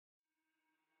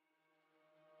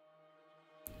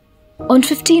On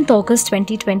 15th August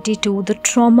 2022, the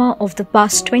trauma of the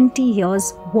past 20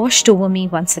 years washed over me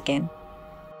once again.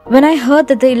 When I heard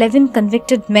that the 11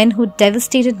 convicted men who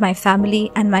devastated my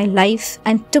family and my life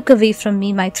and took away from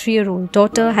me my 3-year-old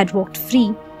daughter had walked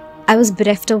free, I was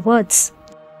bereft of words.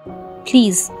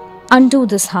 Please, undo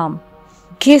this harm.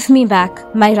 Give me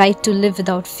back my right to live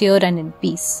without fear and in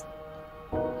peace.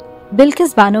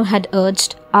 Bilkis Bano had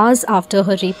urged hours after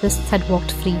her rapists had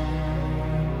walked free.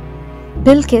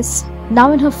 Bilkis,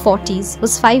 now in her 40s,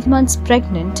 was 5 months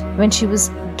pregnant when she was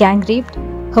gang raped,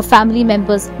 her family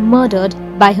members murdered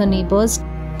by her neighbours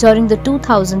during the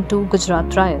 2002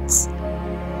 Gujarat riots.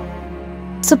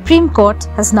 Supreme Court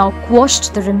has now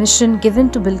quashed the remission given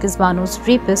to Bilkis Bano's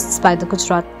rapists by the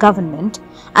Gujarat government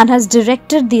and has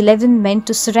directed the 11 men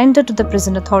to surrender to the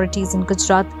prison authorities in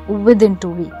Gujarat within 2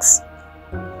 weeks.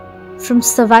 From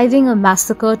surviving a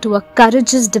massacre to a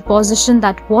courageous deposition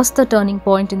that was the turning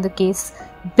point in the case,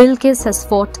 Bilkis has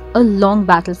fought a long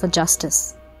battle for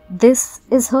justice. This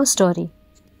is her story.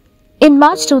 In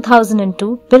March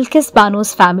 2002, Bilkis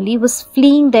Bano's family was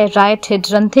fleeing their riot-hit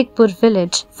Ranthikpur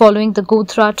village following the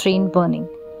GODHRA train burning.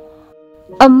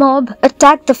 A mob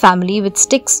attacked the family with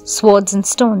sticks, swords and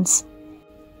stones.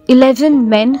 11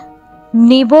 men,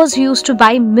 neighbours who used to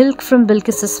buy milk from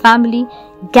Bilkis's family,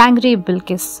 gang-raped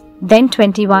Bilkis, then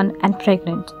 21 and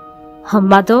pregnant, her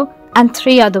mother and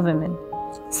 3 other women.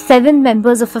 7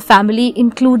 members of her family,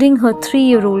 including her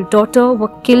 3-year-old daughter, were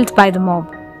killed by the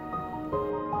mob.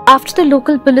 After the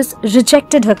local police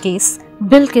rejected her case,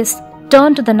 Bilkis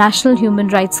turned to the National Human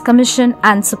Rights Commission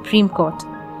and Supreme Court.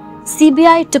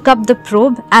 CBI took up the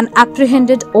probe and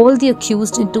apprehended all the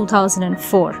accused in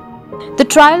 2004. The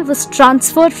trial was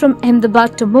transferred from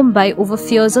Ahmedabad to Mumbai over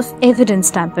fears of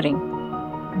evidence tampering.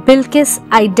 Bilkis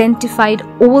identified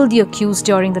all the accused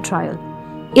during the trial.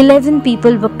 11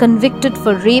 people were convicted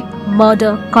for rape,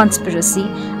 murder, conspiracy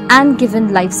and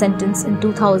given life sentence in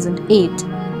 2008.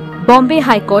 Bombay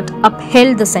High Court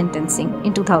upheld the sentencing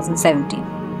in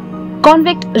 2017.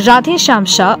 Convict Radhesham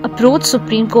Shah approached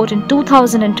Supreme Court in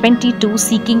 2022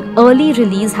 seeking early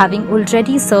release, having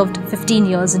already served 15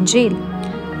 years in jail.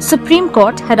 Supreme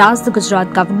Court had asked the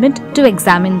Gujarat government to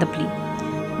examine the plea.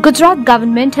 Gujarat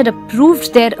government had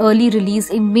approved their early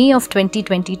release in May of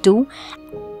 2022,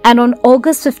 and on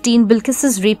August 15,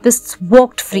 Bilkis's rapists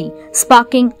walked free,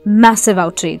 sparking massive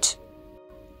outrage.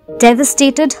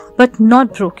 Devastated but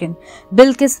not broken,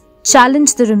 Bilkis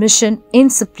challenged the remission in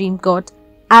Supreme Court,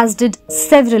 as did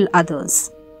several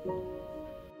others.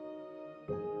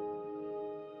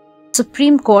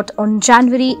 Supreme Court on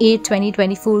January 8,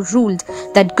 2024 ruled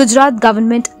that Gujarat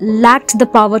government lacked the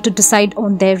power to decide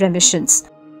on their remissions.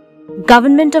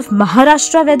 Government of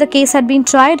Maharashtra, where the case had been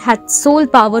tried, had sole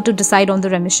power to decide on the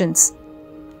remissions.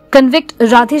 Convict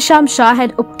Radhesham Shah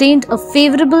had obtained a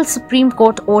favourable Supreme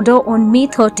Court order on May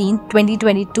 13,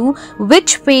 2022,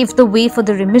 which paved the way for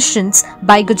the remissions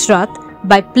by Gujarat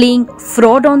by playing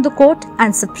fraud on the court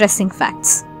and suppressing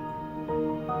facts.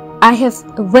 I have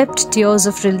wept tears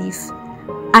of relief.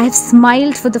 I have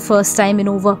smiled for the first time in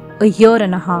over a year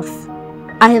and a half.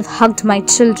 I have hugged my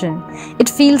children. It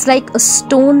feels like a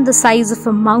stone the size of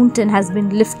a mountain has been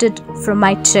lifted from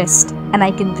my chest and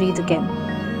I can breathe again.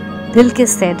 Bilkis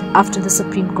said after the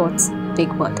Supreme Court's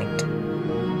big verdict.